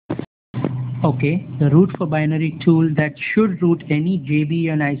Okay, the root for binary tool that should root any JB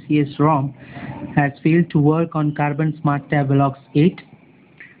and ICS ROM has failed to work on Karbonn SmartTab Velox 8.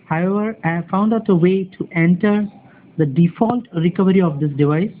 However, I have found out a way to enter the default recovery of this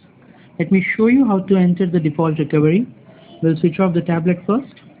device. Let me show you how to enter the default recovery. We'll switch off the tablet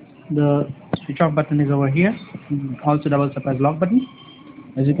first. The switch off button is over here. Also doubles up as lock button.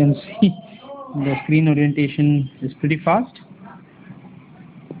 As you can see, the screen orientation is pretty fast.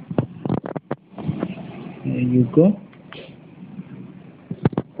 There you go.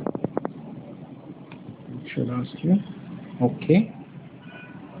 It should ask you. Okay.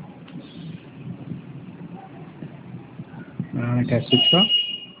 It has switched off.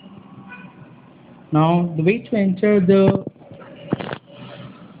 Now the way to enter the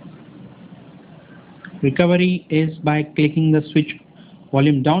recovery is by clicking the switch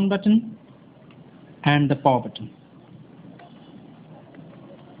volume down button and the power button.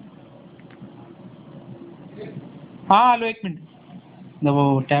 Wait a minute.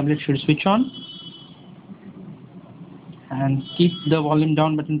 The tablet should switch on and keep the volume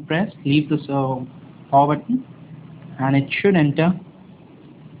down button pressed. Leave the power button and it should enter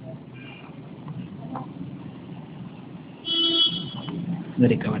the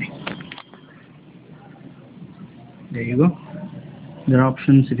recovery. There you go. There are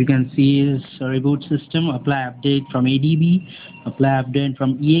options, if you can see, is reboot system, apply update from ADB, apply update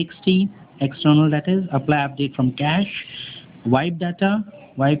from EXT, external that is, apply update from cache, wipe data,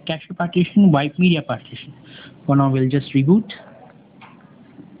 wipe cache partition, wipe media partition. For now we'll just reboot,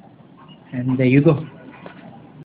 and there you go.